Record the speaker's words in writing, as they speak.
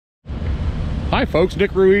Hi folks,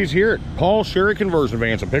 Nick Ruiz here at Paul Sherry Conversion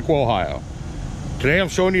Vans in Piqua, Ohio. Today I'm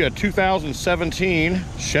showing you a 2017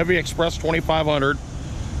 Chevy Express 2500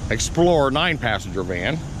 Explorer 9-passenger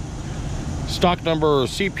van. Stock number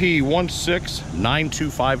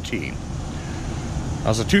CP16925T.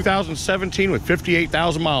 That's a 2017 with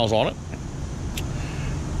 58,000 miles on it.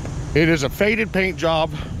 It is a faded paint job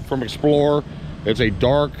from Explorer. It's a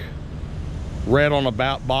dark red on the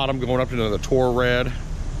bottom going up into the Tour red.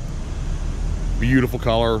 Beautiful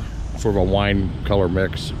color, sort of a wine color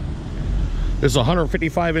mix. This is a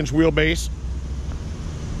 155-inch wheelbase,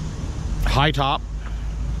 high top.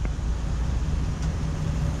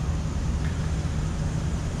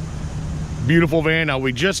 Beautiful van. Now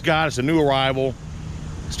we just got, it's a new arrival.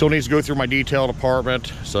 Still needs to go through my detail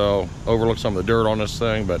department, so overlook some of the dirt on this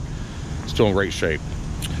thing, but still in great shape.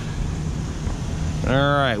 All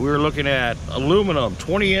right, we were looking at aluminum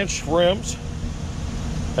 20-inch rims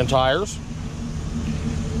and tires.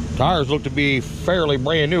 Tires look to be fairly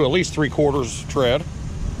brand new, at least 3/4 tread.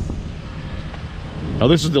 Now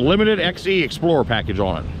this is the limited XE Explorer package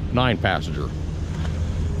on it, 9-passenger.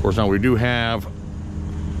 Of course, now we do have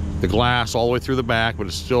the glass all the way through the back, but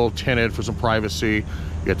it's still tinted for some privacy. You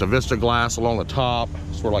got the Vista glass along the top,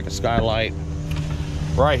 sort of like a skylight.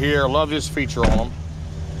 Right here, I love this feature on them.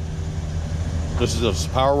 This is the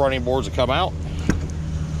power running boards that come out.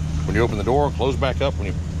 When you open the door, close back up when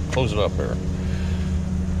you close it up there.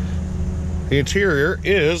 The interior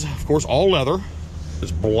is, of course, all leather.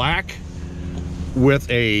 It's black with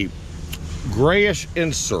a grayish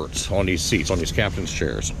inserts on these seats, on these captain's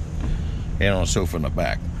chairs, and on a sofa in the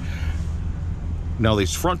back. Now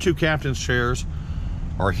these front two captain's chairs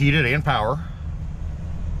are heated and power.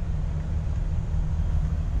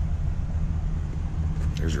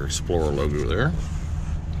 There's your Explorer logo there.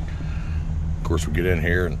 Of course, we get in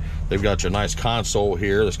here and they've got your nice console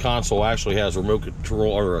here. This console actually has remote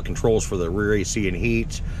control or controls for the rear AC and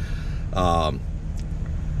heat, HDMI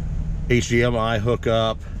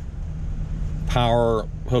hookup, power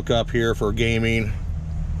hookup here for gaming,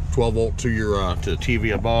 12 volt to your to the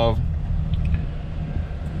TV above.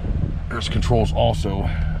 There's controls also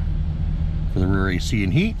for the rear AC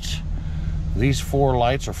and heat. These 4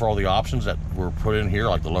 lights are for all the options that were put in here,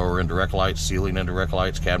 like the lower indirect lights, ceiling indirect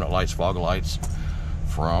lights, cabinet lights, fog lights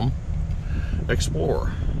from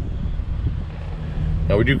Explorer.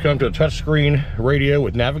 Now we do come to a touchscreen radio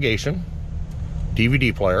with navigation,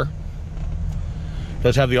 DVD player.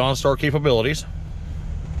 Does have the OnStar capabilities.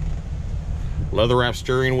 Leather wrap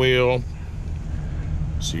steering wheel.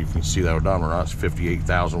 See if you can see that odometer or not. It's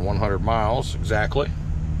 58,100 miles exactly.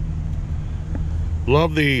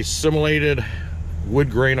 Love the simulated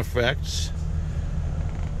wood grain effects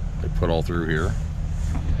they put all through here.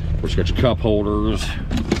 Of course, you got your cup holders,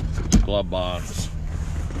 glove box,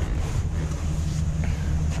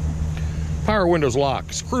 power windows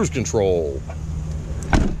locks, cruise control.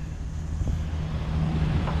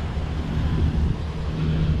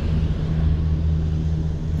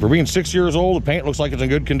 For being 6 years old, the paint looks like it's in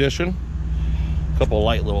good condition. A couple of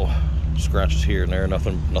light little scratches here and there,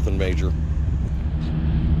 nothing major.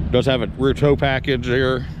 Does have a rear tow package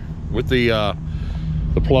there with the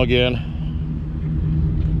plug-in,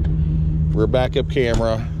 rear backup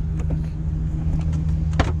camera.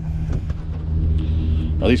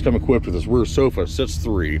 Now these come equipped with this rear sofa. It sits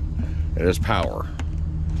 3, and it's power.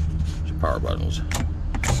 There's power buttons.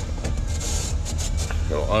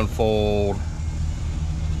 It'll unfold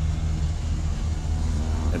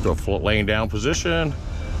into a laying down position.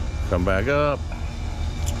 Come back up,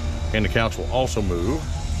 and the couch will also move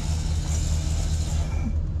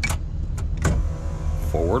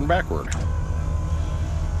forward and backward.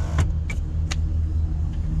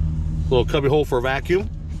 Little cubby hole for a vacuum,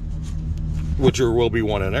 which there will be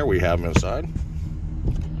one in there. We have them inside.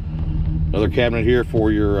 Another cabinet here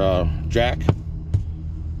for your jack,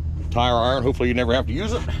 tire iron. Hopefully you never have to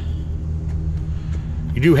use it.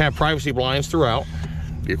 You do have privacy blinds throughout,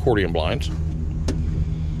 the accordion blinds.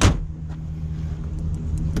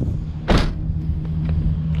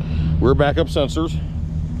 Rear backup sensors.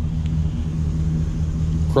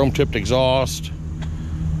 Chrome tipped exhaust.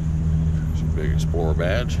 There's a big Explorer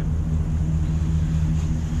badge.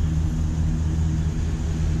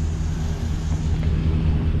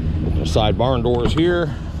 Open the side barn doors here.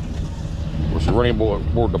 Of course, the running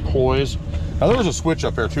board deploys. Now there's a switch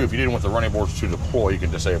up there too. If you didn't want the running boards to deploy, you can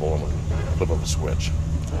disable them and flip up the switch.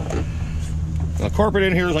 Now, the carpet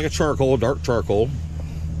in here is like a charcoal, dark charcoal.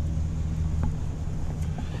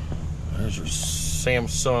 There's your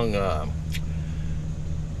Samsung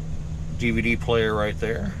DVD player right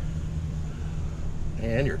there,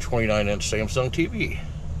 and your 29-inch Samsung TV.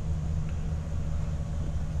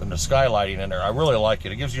 the skylighting in there. I really like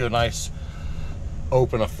it. It gives you a nice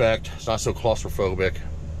open effect. It's not so claustrophobic.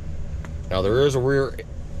 Now there is a rear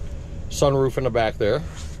sunroof in the back there.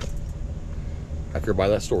 Back here by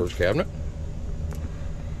that storage cabinet.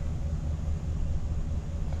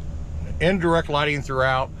 Indirect lighting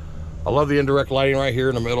throughout. I love the indirect lighting right here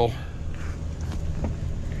in the middle.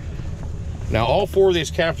 Now all four of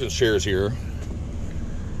these captain chairs here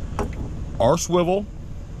are swivel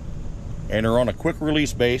and are on a quick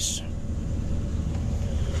release base.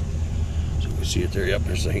 So you can see it there. Yep,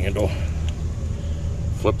 there's the handle.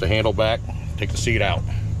 Flip the handle back, take the seat out.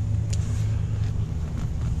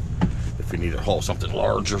 If you need to haul something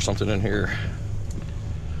large or something in here,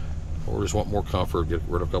 or just want more comfort, get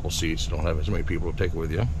rid of a couple seats, don't have as many people to take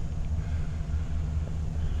with you.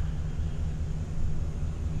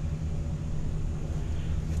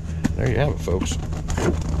 There you have it, folks.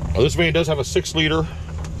 Now, this van does have a 6-liter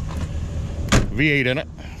V8 in it.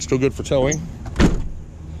 Still good for towing.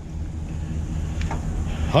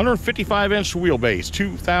 155-inch wheelbase,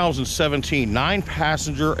 2017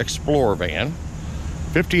 9-passenger Explorer van,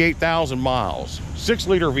 58,000 miles,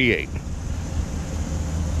 6-liter V8.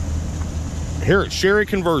 Here at Sherry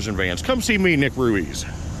Conversion Vans. Come see me, Nick Ruiz.